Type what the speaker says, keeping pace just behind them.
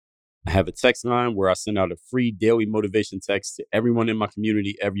I have a text line where I send out a free daily motivation text to everyone in my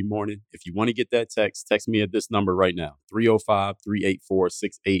community every morning. If you want to get that text me at this number right now,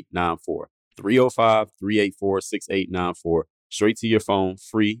 305-384-6894. 305-384-6894. Straight to your phone,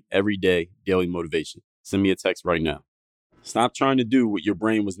 free, every day, daily motivation. Send me a text right now. Stop trying to do what your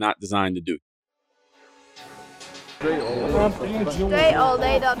brain was not designed to do.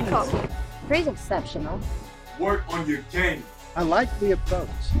 StrayAllDay.com. Pretty exceptional. Work on your game. I like the approach.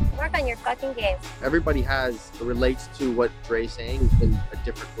 Work on your fucking game. Everybody relates to what Dre's saying in a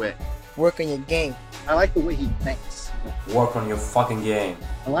different way. Work on your game. I like the way he thinks. Work on your fucking game.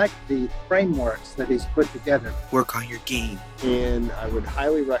 I like the frameworks that he's put together. Work on your game. And I would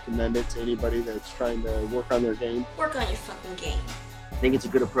highly recommend it to anybody that's trying to work on their game. Work on your fucking game. I think it's a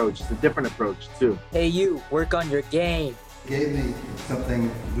good approach. It's a different approach, too. Hey, you, work on your game. Gave me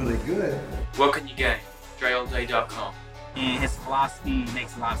something really good. Work on your game. StrayAllDay.com. And his philosophy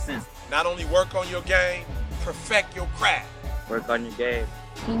makes a lot of sense. Not only work on your game, perfect your craft. Work on your game.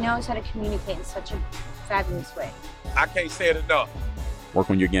 He knows how to communicate in such a fabulous way. I can't say it enough. Work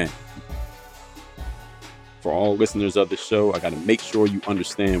on your game. For all listeners of the show, I got to make sure you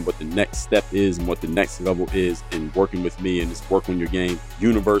understand what the next step is and what the next level is in working with me in this Work on Your Game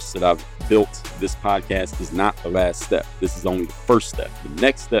universe that I've built. This podcast is not the last step. This is only the first step. The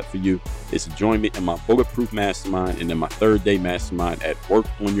next step for you is to join me in my Bulletproof Mastermind and in my 3rd day mastermind at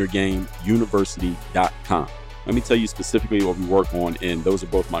workonyourgameuniversity.com. Let me tell you specifically what we work on, and those are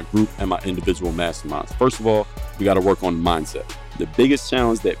both my group and my individual masterminds. First of all, we got to work on mindset. The biggest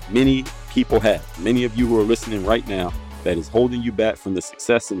challenge that many people have, many of you who are listening right now, that is holding you back from the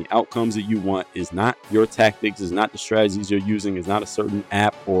success and the outcomes that you want is not your tactics, is not the strategies you're using, is not a certain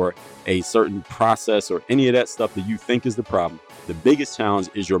app or a certain process or any of that stuff that you think is the problem. The biggest challenge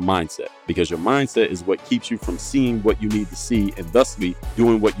is your mindset, because your mindset is what keeps you from seeing what you need to see and thusly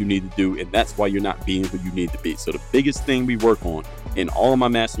doing what you need to do. And that's why you're not being who you need to be. So the biggest thing we work on in all of my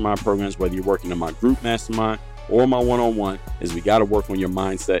mastermind programs, whether you're working in my group mastermind or my one-on-one, is we got to work on your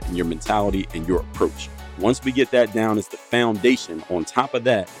mindset and your mentality and your approach. Once we get that down as the foundation, on top of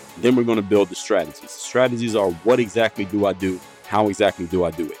that, then we're going to build the strategies. The strategies are what exactly do I do? How exactly do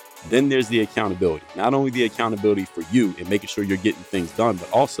I do it? Then there's the accountability. Not only the accountability for you and making sure you're getting things done,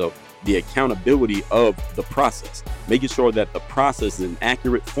 but also the accountability of the process. Making sure that the process is an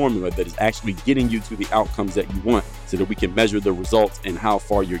accurate formula that is actually getting you to the outcomes that you want so that we can measure the results and how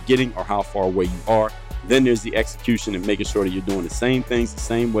far you're getting or how far away you are. Then there's the execution and making sure that you're doing the same things the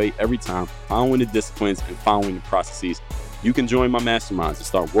same way every time, following the disciplines and following the processes. You can join my masterminds and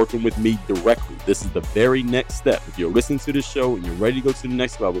start working with me directly. This is the very next step. If you're listening to this show and you're ready to go to the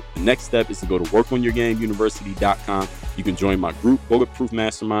next level, the next step is to go to workonyourgameuniversity.com. You can join my group, Bulletproof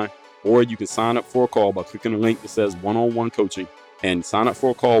Mastermind, or you can sign up for a call by clicking the link that says one-on-one coaching and sign up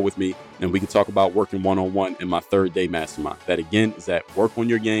for a call with me, and we can talk about working one-on-one in my 3rd day mastermind. That again is at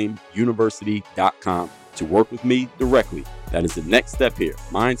workonyourgameuniversity.com to work with me directly. That is the next step here.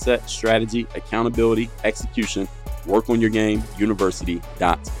 Mindset, strategy, accountability, execution.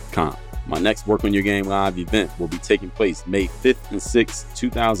 Workonyourgameuniversity.com. My next Work on Your Game live event will be taking place May 5th and 6th,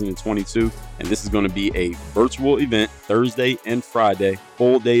 2022. And this is going to be a virtual event, Thursday and Friday,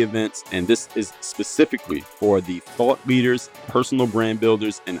 full day events. And this is specifically for the thought leaders, personal brand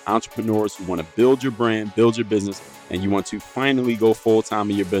builders, and entrepreneurs who want to build your brand, build your business, and you want to finally go full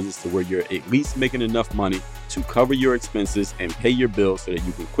time in your business to where you're at least making enough money to cover your expenses and pay your bills so that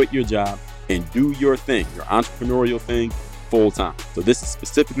you can quit your job and do your thing, your entrepreneurial thing, full time. So this is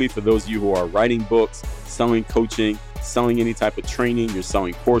specifically for those of you who are writing books, selling coaching, selling any type of training, you're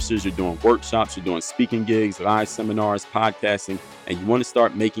selling courses, you're doing workshops, you're doing speaking gigs, live seminars, podcasting, and you want to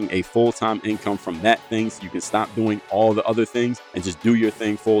start making a full-time income from that thing so you can stop doing all the other things and just do your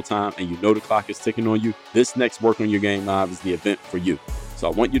thing full-time, and you know the clock is ticking on you. This next Work on Your Game Live is the event for you. So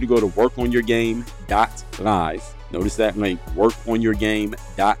I want you to go to workonyourgame.live. Notice that link,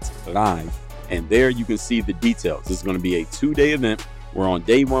 workonyourgame.live. And there you can see the details. This is going to be a 2-day event where on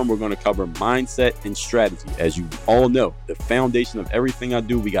day 1, we're going to cover mindset and strategy. As you all know, the foundation of everything I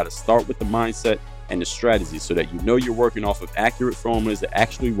do, we got to start with the mindset and the strategy so that you know you're working off of accurate formulas that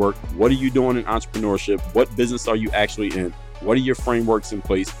actually work. What are you doing in entrepreneurship? What business are you actually in? What are your frameworks in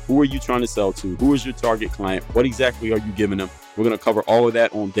place? Who are you trying to sell to? Who is your target client? What exactly are you giving them? We're going to cover all of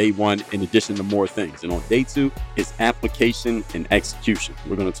that on day one, in addition to more things. And on day two is application and execution.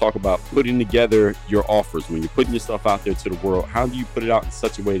 We're going to talk about putting together your offers. When you're putting yourself out there to the world, how do you put it out in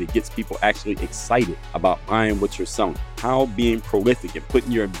such a way that gets people actually excited about buying what you're selling? How being prolific and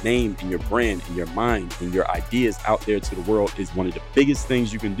putting your name and your brand and your mind and your ideas out there to the world is one of the biggest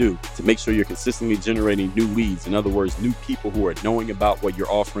things you can do to make sure you're consistently generating new leads. In other words, new people who are knowing about what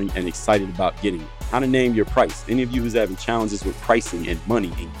you're offering and excited about getting it. How to name your price. Any of you who's having challenges with pricing and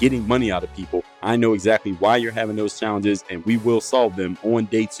money and getting money out of people, I know exactly why you're having those challenges, and we will solve them on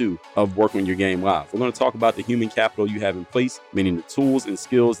day two of Work on Your Game Live. We're going to talk about the human capital you have in place, meaning the tools and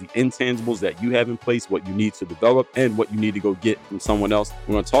skills, the intangibles that you have in place, what you need to develop, and what you need to go get from someone else.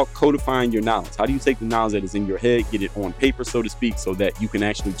 We're going to talk codifying your knowledge. How do you take the knowledge that is in your head, get it on paper, so to speak, so that you can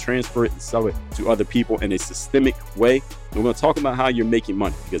actually transfer it and sell it to other people in a systemic way? We're going to talk about how you're making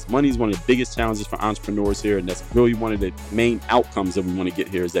money, because money is one of the biggest challenges for entrepreneurs here. And that's really one of the main outcomes that we want to get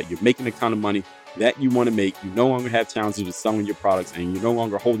here, is that you're making the kind of money that you want to make. You no longer have challenges with selling your products, and you're no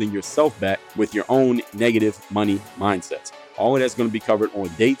longer holding yourself back with your own negative money mindsets. All of that's going to be covered on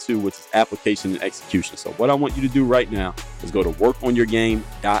day two, which is application and execution. So what I want you to do right now is go to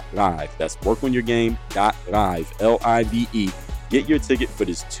workonyourgame.live. That's workonyourgame.live, Live. Get your ticket for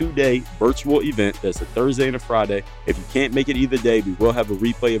this 2-day virtual event. That's a Thursday and a Friday. If you can't make it either day, we will have a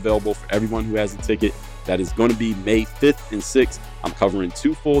replay available for everyone who has a ticket. That is going to be May 5th and 6th. I'm covering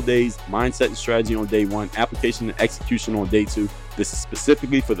 2 full days, mindset and strategy on day 1, application and execution on day 2. This is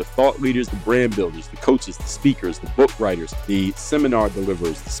specifically for the thought leaders, the brand builders, the coaches, the speakers, the book writers, the seminar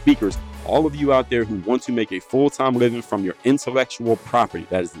deliverers, the speakers, all of you out there who want to make a full-time living from your intellectual property.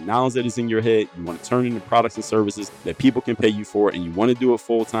 That is the knowledge that is in your head. You want to turn into products and services that people can pay you for, and you want to do it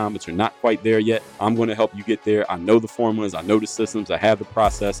full-time, but you're not quite there yet. I'm going to help you get there. I know the formulas. I know the systems. I have the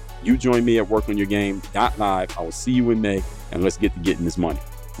process. You join me at workonyourgame.live. I will see you in May, and let's get to getting this money.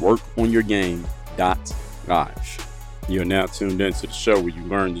 Workonyourgame.live. You're now tuned into the show where you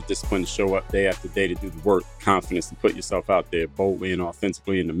learn the discipline to show up day after day to do the work, confidence to put yourself out there boldly and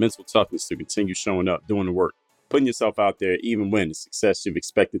authentically, and the mental toughness to continue showing up, doing the work, putting yourself out there even when the success you've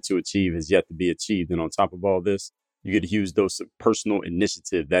expected to achieve has yet to be achieved. And on top of all this, you get a huge dose of personal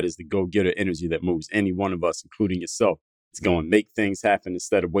initiative. That is the go-getter energy that moves any one of us, including yourself, to go and make things happen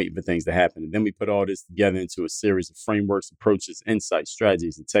instead of waiting for things to happen. And then we put all this together into a series of frameworks, approaches, insights,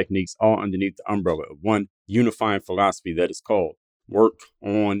 strategies, and techniques, all underneath the umbrella of one unifying philosophy that is called Work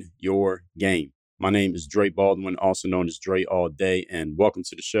on Your Game. My name is Dre Baldwin, also known as Dre All Day, and welcome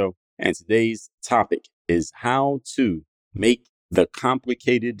to the show. And today's topic is how to make the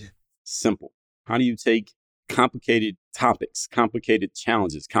complicated simple. How do you take complicated topics, complicated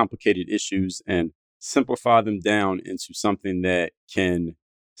challenges, complicated issues, and simplify them down into something that you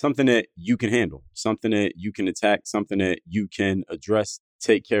can handle, something that you can attack, something that you can address,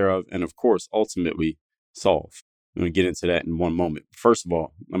 take care of, and of course, ultimately solve. I'm going to get into that in one moment. First of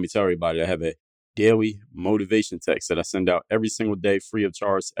all, let me tell everybody I have a daily motivation text that I send out every single day, free of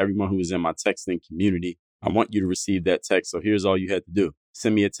charge, to everyone who is in my texting community. I want you to receive that text. So here's all you had to do.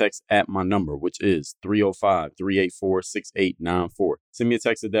 Send me a text at my number, which is 305-384-6894. Send me a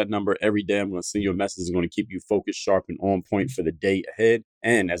text at that number every day. I'm going to send you a message that's going to keep you focused, sharp, and on point for the day ahead.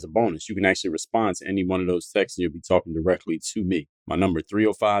 And as a bonus, you can actually respond to any one of those texts, and you'll be talking directly to me. My number,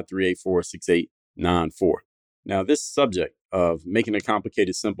 305-384-6894. Now, this subject of making it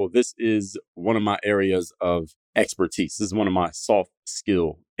complicated simple, this is one of my areas of expertise. This is one of my soft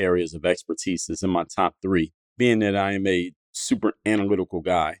skill areas of expertise. It's in my top 3, being that I am a super analytical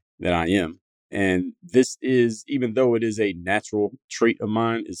guy that I am. And this is, even though it is a natural trait of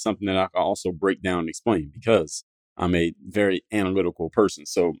mine, is something that I can also break down and explain because I'm a very analytical person.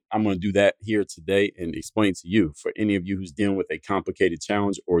 So I'm going to do that here today and explain to you, for any of you who's dealing with a complicated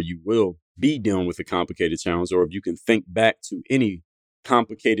challenge, or you will be dealing with a complicated challenge, or if you can think back to any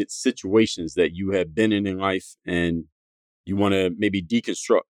complicated situations that you have been in life and you want to maybe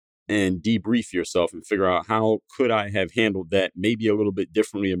deconstruct and debrief yourself and figure out, how could I have handled that maybe a little bit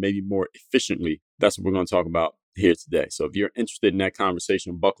differently or maybe more efficiently? That's what we're going to talk about here today. So if you're interested in that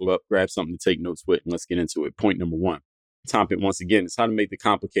conversation, buckle up, grab something to take notes with, and let's get into it. Point number 1. Topic, once again, is how to make the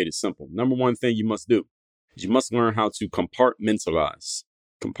complicated simple. Number 1 thing you must do is you must learn how to compartmentalize.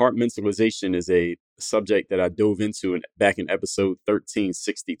 Compartmentalization is a subject that I dove into back in episode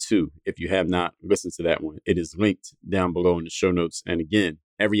 1362. If you have not listened to that one, it is linked down below in the show notes. And again,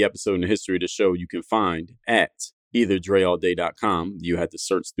 every episode in the history of the show you can find at either dreallday.com. You have to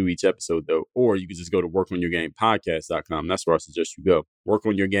search through each episode though, or you can just go to workonyourgamepodcast.com. That's where I suggest you go.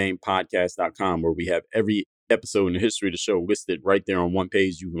 Workonyourgamepodcast.com, where we have every episode in the history of the show listed right there on one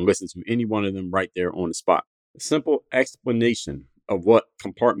page. You can listen to any one of them right there on the spot. A simple explanation of what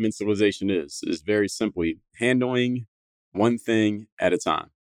compartmentalization is very simply handling one thing at a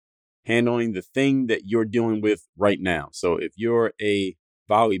time. Handling the thing that you're dealing with right now. So if you're a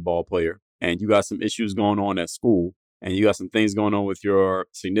volleyball player and you got some issues going on at school and you got some things going on with your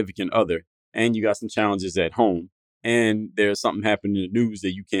significant other and you got some challenges at home and there's something happening in the news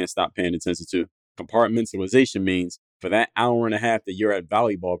that you can't stop paying attention to, compartmentalization means for that hour and a half that you're at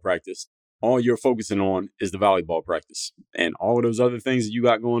volleyball practice, all you're focusing on is the volleyball practice. And all of those other things that you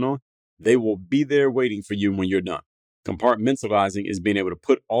got going on, they will be there waiting for you when you're done. Compartmentalizing is being able to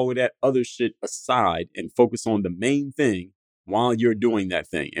put all of that other shit aside and focus on the main thing while you're doing that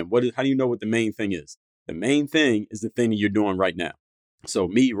thing. And how do you know what the main thing is? The main thing is the thing that you're doing right now. So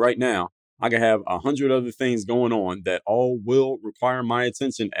me right now, I can have 100 other things going on that all will require my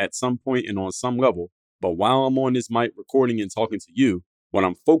attention at some point and on some level. But while I'm on this mic recording and talking to you, what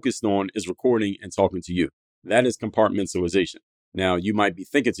I'm focused on is recording and talking to you. That is compartmentalization. Now, you might be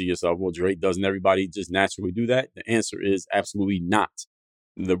thinking to yourself, well, Drake, doesn't everybody just naturally do that? The answer is absolutely not.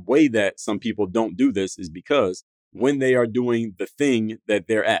 The way that some people don't do this is because when they are doing the thing that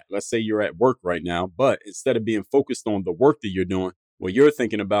they're at, let's say you're at work right now, but instead of being focused on the work that you're doing, what you're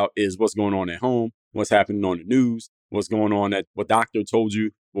thinking about is what's going on at home, what's happening on the news, what's going on at what doctor told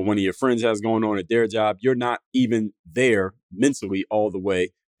you, what one of your friends has going on at their job. You're not even there mentally all the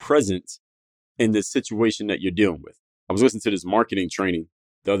way present in the situation that you're dealing with. I was listening to this marketing training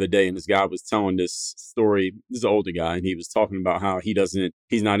the other day, and this guy was telling this story. This is an older guy, and he was talking about how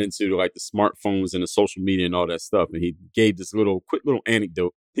he's not into like the smartphones and the social media and all that stuff. And he gave this quick little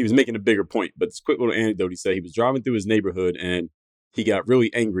anecdote. He was making a bigger point, but this quick little anecdote, he said he was driving through his neighborhood and he got really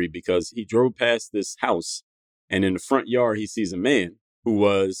angry because he drove past this house and in the front yard, he sees a man who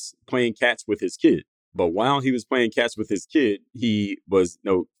was playing catch with his kid. But while he was playing catch with his kid, he was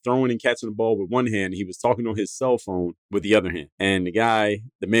throwing and catching the ball with one hand. He was talking on his cell phone with the other hand. And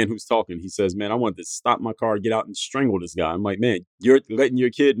the man who's talking, he says, man, I want to stop my car, get out and strangle this guy. I'm like, man, you're letting your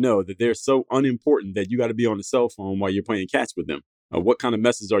kid know that they're so unimportant that you got to be on the cell phone while you're playing catch with them. What kind of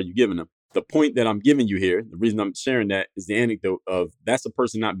message are you giving them? The point that I'm giving you here, the reason I'm sharing that is the anecdote of that's a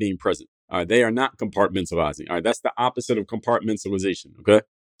person not being present. They are not compartmentalizing. All right, that's the opposite of compartmentalization. Okay.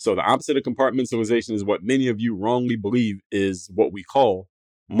 So the opposite of compartmentalization is what many of you wrongly believe is what we call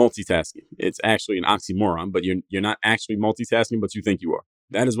multitasking. It's actually an oxymoron, but you're not actually multitasking, but you think you are.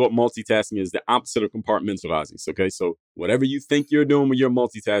 That is what multitasking is, the opposite of compartmentalizing. Okay, so whatever you think you're doing when you're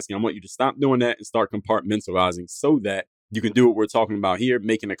multitasking, I want you to stop doing that and start compartmentalizing so that you can do what we're talking about here,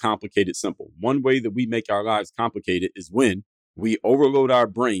 making it complicated simple. One way that we make our lives complicated is when we overload our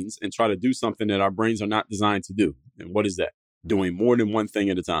brains and try to do something that our brains are not designed to do. And what is that? Doing more than one thing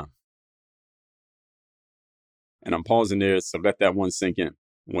at a time. And I'm pausing there, so let that one sink in.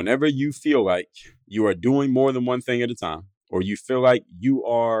 Whenever you feel like you are doing more than one thing at a time, or you feel like you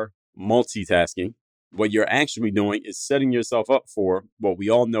are multitasking, what you're actually doing is setting yourself up for what we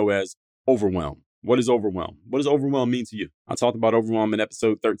all know as overwhelm. What is overwhelm? What does overwhelm mean to you? I talked about overwhelm in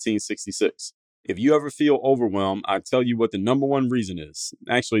episode 1366. If you ever feel overwhelmed, I tell you what the number one reason is.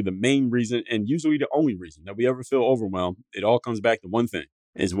 Actually, the main reason, and usually the only reason that we ever feel overwhelmed, it all comes back to one thing,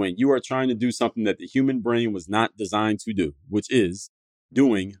 is when you are trying to do something that the human brain was not designed to do, which is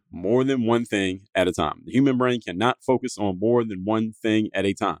doing more than one thing at a time. The human brain cannot focus on more than one thing at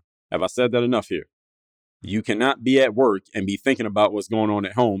a time. Have I said that enough here? You cannot be at work and be thinking about what's going on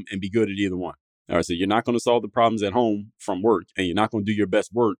at home and be good at either one. All right, so you're not going to solve the problems at home from work, and you're not going to do your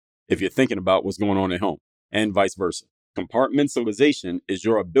best work if you're thinking about what's going on at home, and vice versa. Compartmentalization is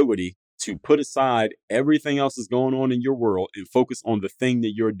your ability to put aside everything else that's going on in your world and focus on the thing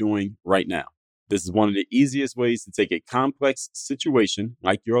that you're doing right now. This is one of the easiest ways to take a complex situation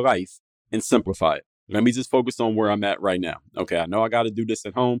like your life and simplify it. Let me just focus on where I'm at right now. Okay, I know I got to do this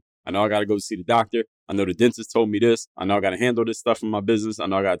at home. I know I got to go see the doctor. I know the dentist told me this. I know I got to handle this stuff in my business. I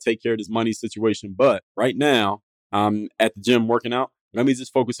know I got to take care of this money situation. But right now, I'm at the gym working out. Let me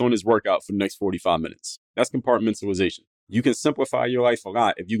just focus on this workout for the next 45 minutes. That's compartmentalization. You can simplify your life a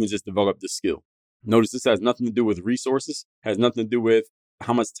lot if you can just develop this skill. Notice this has nothing to do with resources, has nothing to do with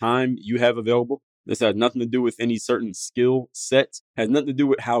how much time you have available. This has nothing to do with any certain skill set, has nothing to do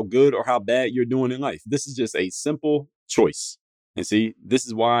with how good or how bad you're doing in life. This is just a simple choice. And see, this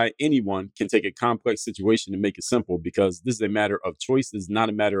is why anyone can take a complex situation and make it simple, because this is a matter of choice. It is not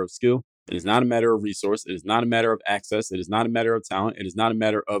a matter of skill. It is not a matter of resource. It is not a matter of access. It is not a matter of talent. It is not a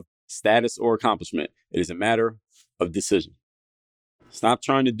matter of status or accomplishment. It is a matter of decision. Stop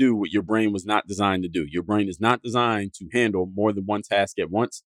trying to do what your brain was not designed to do. Your brain is not designed to handle more than one task at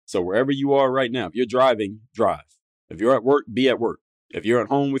once. So wherever you are right now, if you're driving, drive. If you're at work, be at work. If you're at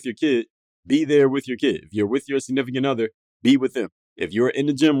home with your kid, Be there with your kid. If you're with your significant other, be with them. If you're in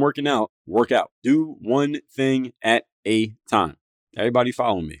the gym working out, work out. Do one thing at a time. Everybody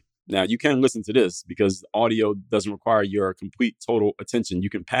follow me. Now, you can listen to this because audio doesn't require your complete total attention. You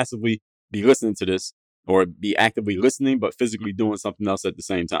can passively be listening to this or be actively listening, but physically doing something else at the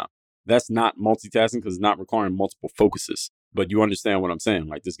same time. That's not multitasking because it's not requiring multiple focuses. But you understand what I'm saying.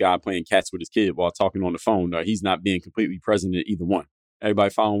 Like this guy playing catch with his kid while talking on the phone, he's not being completely present in either one. Everybody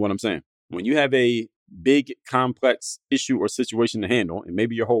following what I'm saying? When you have a big, complex issue or situation to handle, and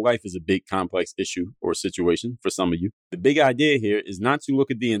maybe your whole life is a big, complex issue or situation for some of you, the big idea here is not to look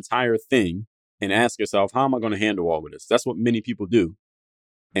at the entire thing and ask yourself, how am I going to handle all of this? That's what many people do.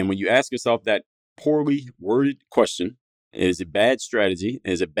 And when you ask yourself that poorly worded question, it is a bad strategy,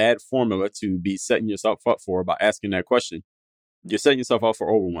 it is a bad formula to be setting yourself up for by asking that question. You're setting yourself up for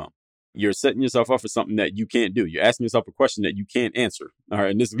overwhelm. You're setting yourself up for something that you can't do. You're asking yourself a question that you can't answer. All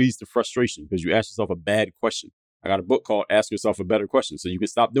right. And this leads to frustration because you ask yourself a bad question. I got a book called Ask Yourself a Better Question. So you can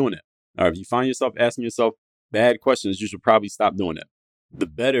stop doing it. All right. If you find yourself asking yourself bad questions, you should probably stop doing that. The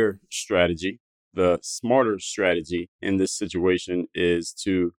better strategy, the smarter strategy in this situation is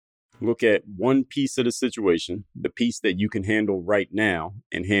to look at one piece of the situation, the piece that you can handle right now,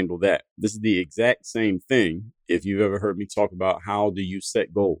 and handle that. This is the exact same thing if you've ever heard me talk about how do you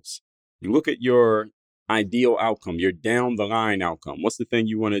set goals. You look at your ideal outcome, your down the line outcome. What's the thing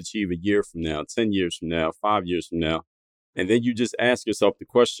you want to achieve a year from now, 10 years from now, 5 years from now? And then you just ask yourself the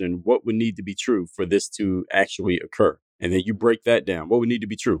question, what would need to be true for this to actually occur? And then you break that down. What would need to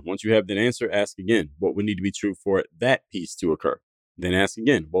be true? Once you have that answer, ask again, what would need to be true for that piece to occur? Then ask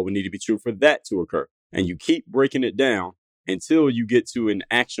again, what would need to be true for that to occur? And you keep breaking it down until you get to an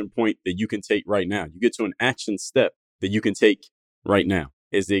action point that you can take right now. You get to an action step that you can take right now.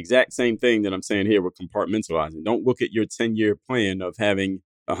 It's the exact same thing that I'm saying here with compartmentalizing. Don't look at your 10-year plan of having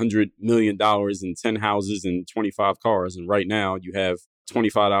 $100 million and 10 houses and 25 cars. And right now you have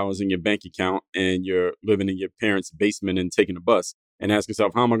 $25 in your bank account and you're living in your parents' basement and taking a bus. And ask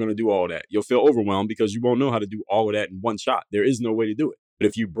yourself, how am I going to do all that? You'll feel overwhelmed because you won't know how to do all of that in one shot. There is no way to do it. But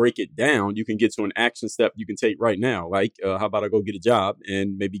if you break it down, you can get to an action step you can take right now. Like, how about I go get a job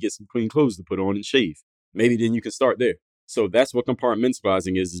and maybe get some clean clothes to put on and shave? Maybe then you can start there. So that's what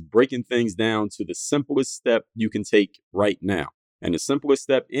compartmentalizing is breaking things down to the simplest step you can take right now. And the simplest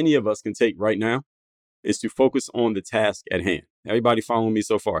step any of us can take right now is to focus on the task at hand. Everybody following me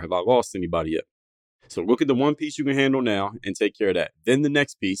so far? Have I lost anybody yet? So look at the one piece you can handle now and take care of that. Then the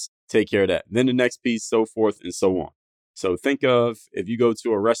next piece, take care of that. Then the next piece, so forth and so on. So think of if you go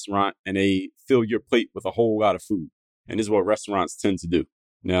to a restaurant and they fill your plate with a whole lot of food. And this is what restaurants tend to do.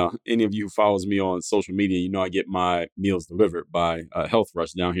 Now, any of you who follows me on social media, you know I get my meals delivered by Health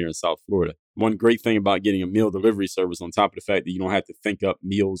Rush down here in South Florida. One great thing about getting a meal delivery service, on top of the fact that you don't have to think up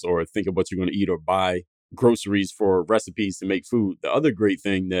meals or think of what you're going to eat or buy groceries for recipes to make food. The other great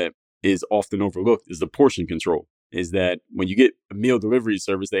thing that is often overlooked is the portion control. Is that when you get a meal delivery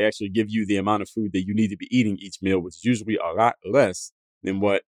service, they actually give you the amount of food that you need to be eating each meal, which is usually a lot less than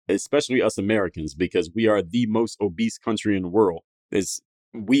what, especially us Americans, because we are the most obese country in the world.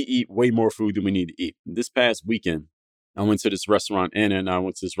 We eat way more food than we need to eat. This past weekend, I went to this restaurant, Anna and I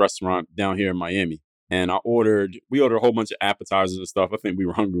went to this restaurant down here in Miami. And we ordered a whole bunch of appetizers and stuff. I think we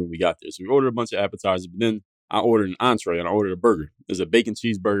were hungry when we got there. So we ordered a bunch of appetizers, but then I ordered an entree and I ordered a burger. There's a bacon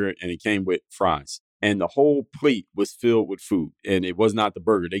cheeseburger and it came with fries. And the whole plate was filled with food. And it was not the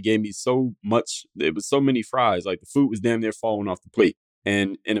burger. They gave me so much. It was so many fries. Like the food was damn near falling off the plate.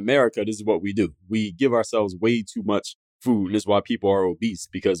 And in America, this is what we do. We give ourselves way too much food. And this is why people are obese,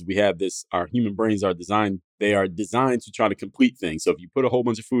 because we have this, our human brains are designed to try to complete things. So if you put a whole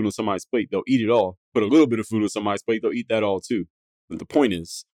bunch of food on somebody's plate, they'll eat it all. Put a little bit of food on somebody's plate, they'll eat that all too. But the point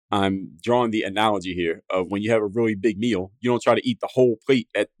is, I'm drawing the analogy here of when you have a really big meal, you don't try to eat the whole plate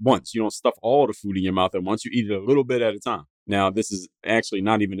at once. You don't stuff all the food in your mouth at once. You eat it a little bit at a time. Now, this is actually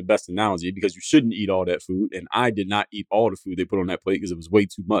not even the best analogy because you shouldn't eat all that food. And I did not eat all the food they put on that plate because it was way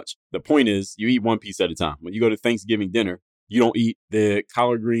too much. The point is, you eat one piece at a time. When you go to Thanksgiving dinner, you don't eat the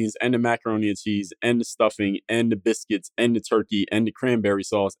collard greens and the macaroni and cheese and the stuffing and the biscuits and the turkey and the cranberry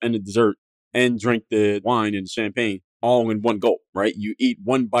sauce and the dessert and drink the wine and the champagne all in one gulp, right? You eat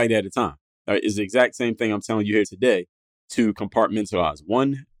one bite at a time. Right? It's the exact same thing I'm telling you here today to compartmentalize.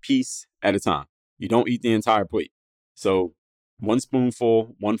 One piece at a time. You don't eat the entire plate. So one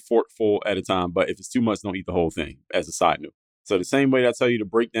spoonful, one forkful at a time. But if it's too much, don't eat the whole thing as a side note. So the same way that I tell you to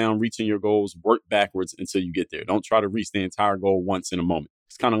break down reaching your goals, work backwards until you get there. Don't try to reach the entire goal once in a moment.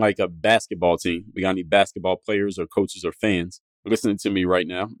 It's kind of like a basketball team. We got any basketball players or coaches or fans listening to me right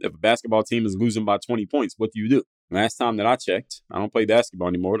now? If a basketball team is losing by 20 points, what do? Last time that I checked, I don't play basketball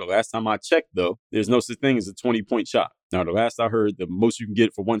anymore. The last time I checked, though, there's no such thing as a 20-point shot. Now, the last I heard, the most you can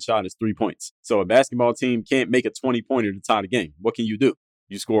get for one shot is 3 points. So a basketball team can't make a 20-pointer to tie the game. What can you do?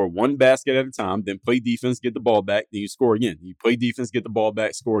 You score one basket at a time, then play defense, get the ball back, then you score again. You play defense, get the ball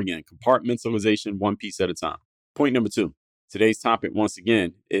back, score again. Compartmentalization, one piece at a time. Point number 2. Today's topic, once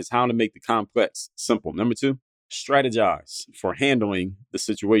again, is how to make the complex simple. Number 2, strategize for handling the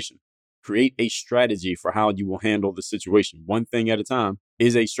situation. Create a strategy for how you will handle the situation. One thing at a time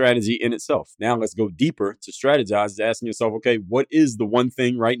is a strategy in itself. Now let's go deeper to strategize, asking yourself, okay, what is the one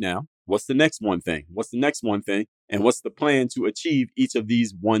thing right now? What's the next one thing? What's the next one thing? And what's the plan to achieve each of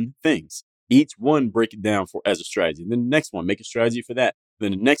these one things? Each one, break it down as a strategy. Then the next one, make a strategy for that.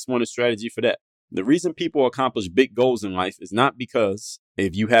 Then the next one, a strategy for that. The reason people accomplish big goals in life is not because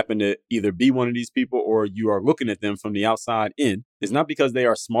if you happen to either be one of these people or you are looking at them from the outside in, it's not because they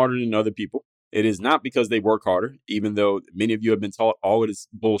are smarter than other people. It is not because they work harder, even though many of you have been taught all of this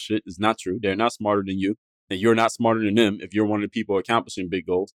bullshit is not true. They're not smarter than you, and you're not smarter than them if you're one of the people accomplishing big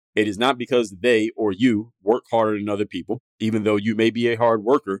goals. It is not because they or you work harder than other people, even though you may be a hard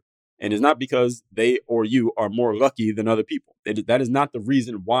worker. And it's not because they or you are more lucky than other people. That is not the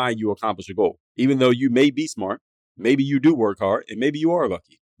reason why you accomplish a goal. Even though you may be smart, maybe you do work hard, and maybe you are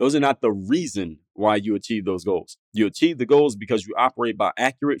lucky. Those are not the reason why you achieve those goals. You achieve the goals because you operate by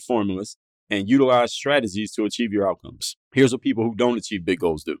accurate formulas and utilize strategies to achieve your outcomes. Here's what people who don't achieve big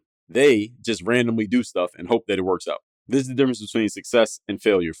goals do. They just randomly do stuff and hope that it works out. This is the difference between success and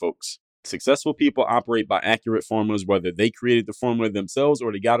failure, folks. Successful people operate by accurate formulas, whether they created the formula themselves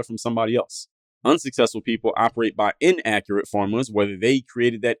or they got it from somebody else. Unsuccessful people operate by inaccurate formulas, whether they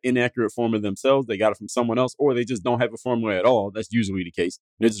created that inaccurate formula themselves, they got it from someone else, or they just don't have a formula at all. That's usually the case.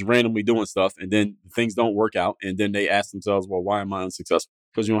 They're just randomly doing stuff, and then things don't work out, and then they ask themselves, well, why am I unsuccessful?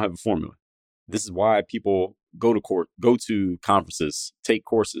 Because you don't have a formula. This is why people go to conferences, take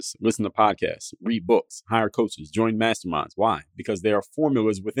courses, listen to podcasts, read books, hire coaches, join masterminds. Why? Because there are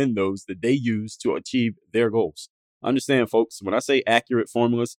formulas within those that they use to achieve their goals. Understand, folks, when I say accurate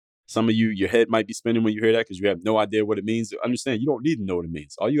formulas, some of you, your head might be spinning when you hear that because you have no idea what it means. Understand, you don't need to know what it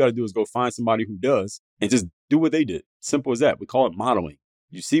means. All you got to do is go find somebody who does and just do what they did. Simple as that. We call it modeling.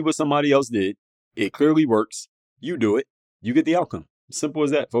 You see what somebody else did. It clearly works. You do it. You get the outcome. Simple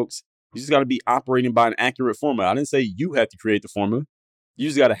as that, folks. You just got to be operating by an accurate formula. I didn't say you have to create the formula. You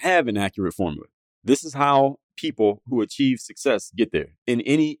just got to have an accurate formula. This is how people who achieve success get there in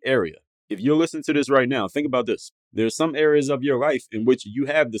any area. If you're listening to this right now, think about this. There's some areas of your life in which you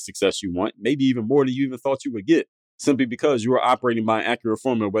have the success you want, maybe even more than you even thought you would get, simply because you are operating by an accurate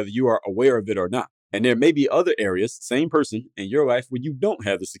formula, whether you are aware of it or not. And there may be other areas, same person in your life, where you don't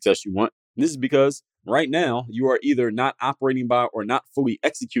have the success you want. And this is because right now you are either not operating by or not fully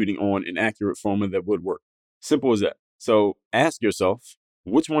executing on an accurate formula that would work. Simple as that. So ask yourself,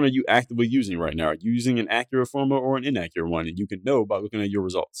 which one are you actively using right now? Are you using an accurate formula or an inaccurate one? And you can know by looking at your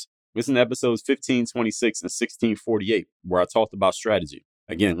results. Listen to episodes 1526 and 1648, where I talked about strategy.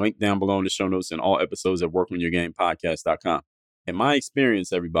 Again, link down below in the show notes and all episodes at workonyourgamepodcast.com. In my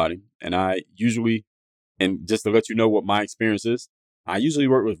experience, everybody, and just to let you know what my experience is, I usually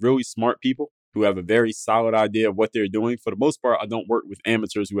work with really smart people who have a very solid idea of what they're doing. For the most part, I don't work with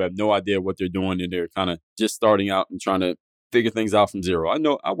amateurs who have no idea what they're doing and they're kind of just starting out and trying to figure things out from zero. I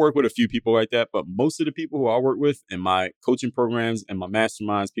know I work with a few people like that, but most of the people who I work with in my coaching programs and my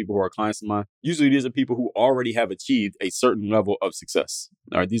masterminds, people who are clients of mine, usually these are people who already have achieved a certain level of success.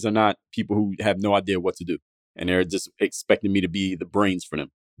 All right, these are not people who have no idea what to do and they're just expecting me to be the brains for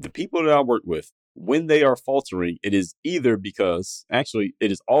them. The people that I work with, when they are faltering, it is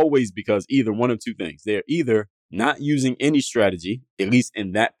always because either one of two things. They're either not using any strategy, at least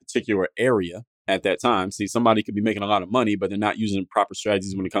in that particular area at that time. See, somebody could be making a lot of money, but they're not using proper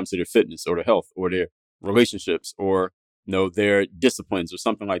strategies when it comes to their fitness or their health or their relationships or their disciplines or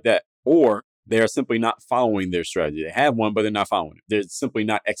something like that. Or they are simply not following their strategy. They have one, but they're not following it. They're simply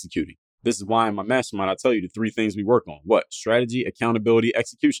not executing. This is why in my mastermind, I tell you the 3 things we work on. What? Strategy, accountability,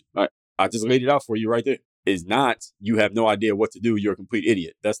 execution. All right. I just laid it out for you right there. It's not you have no idea what to do. You're a complete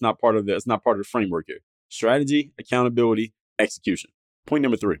idiot. That's not part of the framework here. Strategy, accountability, execution. Point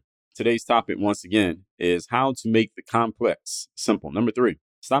number 3. Today's topic, once again, is how to make the complex simple. Number 3,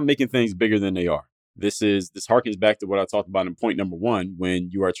 stop making things bigger than they are. This harkens back to what I talked about in point number 1, when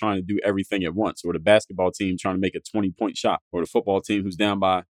you are trying to do everything at once, or the basketball team trying to make a 20-point shot, or the football team who's down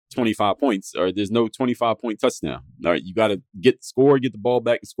by 25 points, or there's no 25-point touchdown. All right, you got to get the ball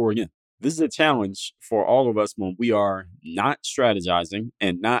back and score again. This is a challenge for all of us when we are not strategizing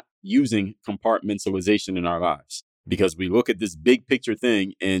and not using compartmentalization in our lives. because we look at this big picture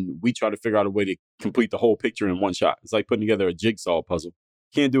thing and we try to figure out a way to complete the whole picture in one shot. It's like putting together a jigsaw puzzle.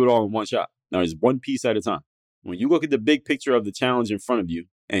 Can't do it all in one shot. Now, it's one piece at a time. When you look at the big picture of the challenge in front of you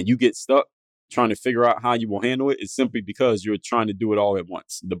and you get stuck trying to figure out how you will handle it, it's simply because you're trying to do it all at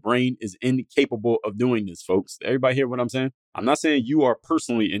once. The brain is incapable of doing this, folks. Everybody hear what I'm saying? I'm not saying you are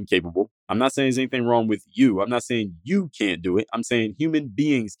personally incapable. I'm not saying there's anything wrong with you. I'm not saying you can't do it. I'm saying human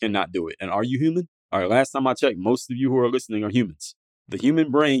beings cannot do it. And are you human? All right, last time I checked, most of you who are listening are humans. The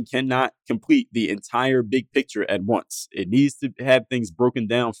human brain cannot complete the entire big picture at once. It needs to have things broken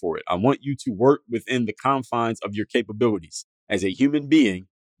down for it. I want you to work within the confines of your capabilities. As a human being,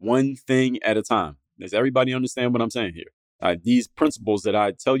 one thing at a time. Does everybody understand what I'm saying here? These principles that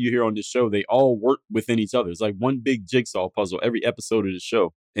I tell you here on this show, they all work within each other. It's like one big jigsaw puzzle every episode of the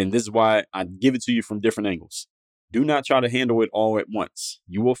show. And this is why I give it to you from different angles. Do not try to handle it all at once.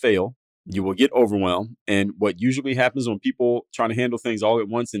 You will fail. You will get overwhelmed. And what usually happens when people try to handle things all at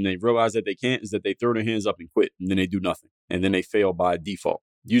once and they realize that they can't is that they throw their hands up and quit. And then they do nothing. And then they fail by default.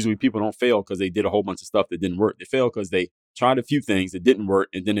 Usually people don't fail because they did a whole bunch of stuff that didn't work. They fail because they tried a few things that didn't work.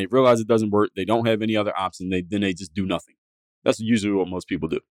 And then they realize it doesn't work. They don't have any other option. Then they just do nothing. That's usually what most people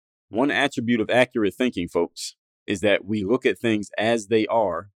do. One attribute of accurate thinking, folks, is that we look at things as they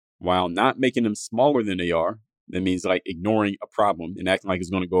are while not making them smaller than they are. That means like ignoring a problem and acting like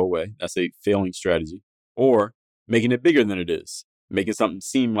it's going to go away. That's a failing strategy. Or making it bigger than it is. Making something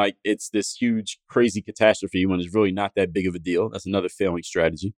seem like it's this huge, crazy catastrophe when it's really not that big of a deal. That's another failing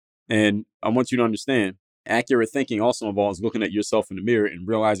strategy. And I want you to understand, accurate thinking also involves looking at yourself in the mirror and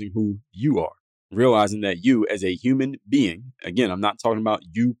realizing who you are. Realizing that you as a human being, again, I'm not talking about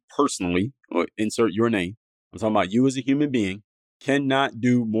you personally, or insert your name. I'm talking about you as a human being, cannot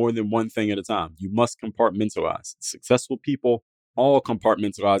do more than one thing at a time. You must compartmentalize. Successful people all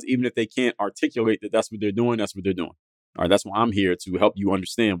compartmentalize, even if they can't articulate that that's what they're doing, that's what they're doing. All right, that's why I'm here to help you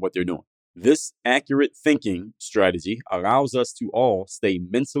understand what they're doing. This accurate thinking strategy allows us to all stay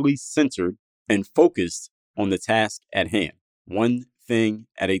mentally centered and focused on the task at hand, one thing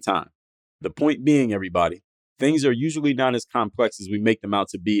at a time. The point being, everybody, things are usually not as complex as we make them out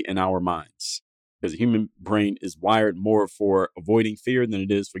to be in our minds, because the human brain is wired more for avoiding fear than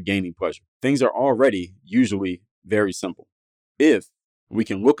it is for gaining pleasure. Things are already usually very simple. If we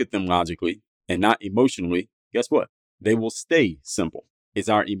can look at them logically and not emotionally, guess what? They will stay simple. It's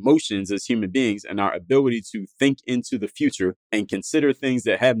our emotions as human beings and our ability to think into the future and consider things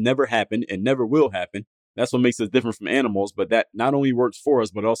that have never happened and never will happen. That's what makes us different from animals, but that not only works for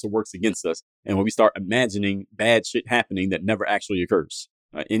us, but also works against us. And when we start imagining bad shit happening that never actually occurs.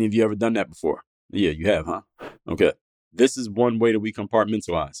 Any of you ever done that before? Yeah, you have, huh? Okay. This is one way that we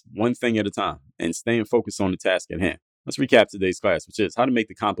compartmentalize, one thing at a time, and staying focused on the task at hand. Let's recap today's class, which is how to make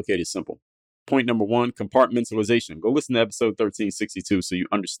the complicated simple. Point number 1, compartmentalization. Go listen to episode 1362 so you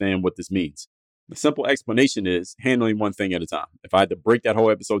understand what this means. The simple explanation is handling one thing at a time. If I had to break that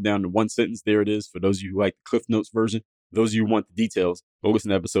whole episode down to one sentence, there it is. For those of you who like the Cliff Notes version, those of you who want the details, go listen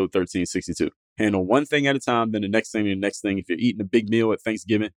to episode 1362. Handle one thing at a time, then the next thing, and the next thing. If you're eating a big meal at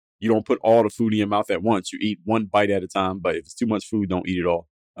Thanksgiving, you don't put all the food in your mouth at once. You eat one bite at a time, but if it's too much food, don't eat it all.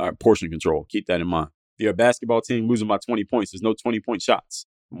 Portion control. Keep that in mind. If you're a basketball team losing by 20 points, there's no 20-point shots.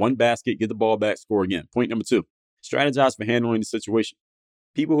 One basket, get the ball back, score again. Point number 2, strategize for handling the situation.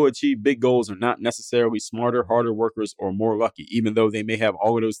 People who achieve big goals are not necessarily smarter, harder workers, or more lucky. Even though they may have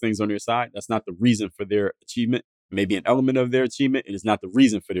all of those things on their side, that's not the reason for their achievement. Maybe an element of their achievement. It is not the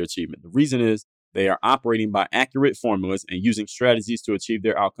reason for their achievement. The reason is they are operating by accurate formulas and using strategies to achieve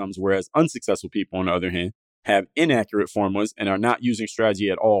their outcomes, whereas unsuccessful people, on the other hand, have inaccurate formulas and are not using strategy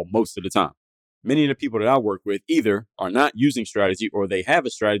at all most of the time. Many of the people that I work with either are not using strategy or they have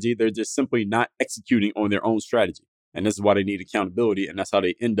a strategy. They're just simply not executing on their own strategy. And this is why they need accountability. And that's how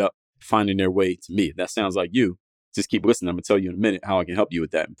they end up finding their way to me. If that sounds like you, just keep listening. I'm going to tell you in a minute how I can help you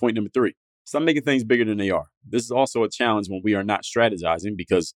with that. And point number 3, stop making things bigger than they are. This is also a challenge when we are not strategizing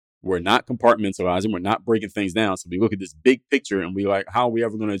because we're not compartmentalizing. We're not breaking things down. So we look at this big picture and we like, how are we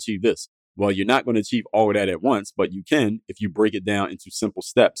ever going to achieve this? Well, you're not going to achieve all of that at once, but you can if you break it down into simple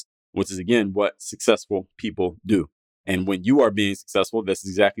steps, which is, again, what successful people do. And when you are being successful, that's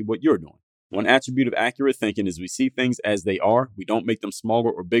exactly what you're doing. One attribute of accurate thinking is we see things as they are. We don't make them smaller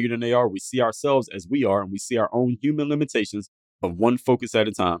or bigger than they are. We see ourselves as we are, and we see our own human limitations of one focus at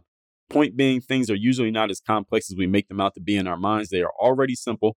a time. Point being, things are usually not as complex as we make them out to be in our minds. They are already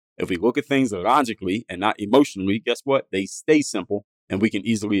simple. If we look at things logically and not emotionally, guess what? They stay simple, and we can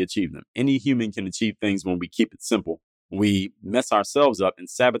easily achieve them. Any human can achieve things when we keep it simple. We mess ourselves up and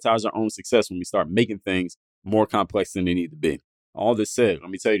sabotage our own success when we start making things more complex than they need to be. All this said, let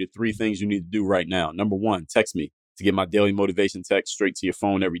me tell you the 3 things you need to do right now. Number 1, text me To get my daily motivation text straight to your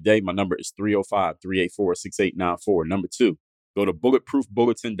phone every day, my number is 305-384-6894. Number 2, go to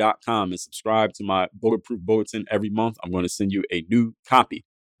bulletproofbulletin.com and subscribe to my Bulletproof Bulletin every month. I'm going to send you a new copy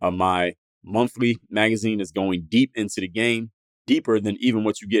of my monthly magazine that's going deep into the game, deeper than even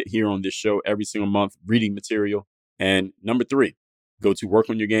what you get here on this show every single month, reading material. And number 3, go to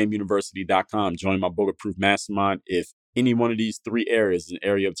workonyourgameuniversity.com. Join my Bulletproof Mastermind. If any one of these 3 areas is an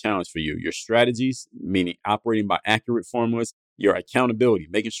area of challenge for you, your strategies, meaning operating by accurate formulas, your accountability,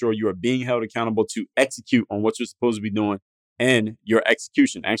 making sure you are being held accountable to execute on what you're supposed to be doing, and your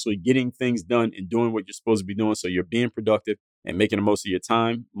execution, actually getting things done and doing what you're supposed to be doing so you're being productive and making the most of your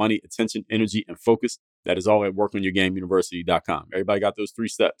time, money, attention, energy, and focus. That is all at workonyourgameuniversity.com. Everybody got those 3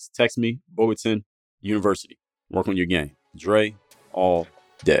 steps. Text me, Bulletin University. Work on your game. Dre, all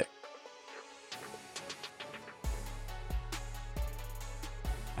day.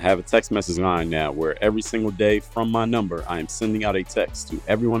 I have a text message line now where every single day from my number, I am sending out a text to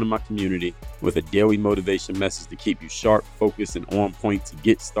everyone in my community with a daily motivation message to keep you sharp, focused, and on point to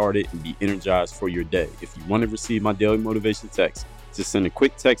get started and be energized for your day. If you want to receive my daily motivation text, just send a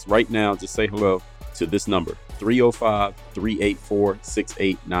quick text right now to say hello to this number,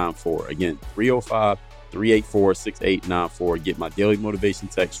 305-384-6894. Again, 305-384-6894. Get my daily motivation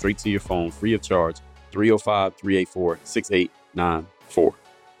text straight to your phone, free of charge, 305-384-6894.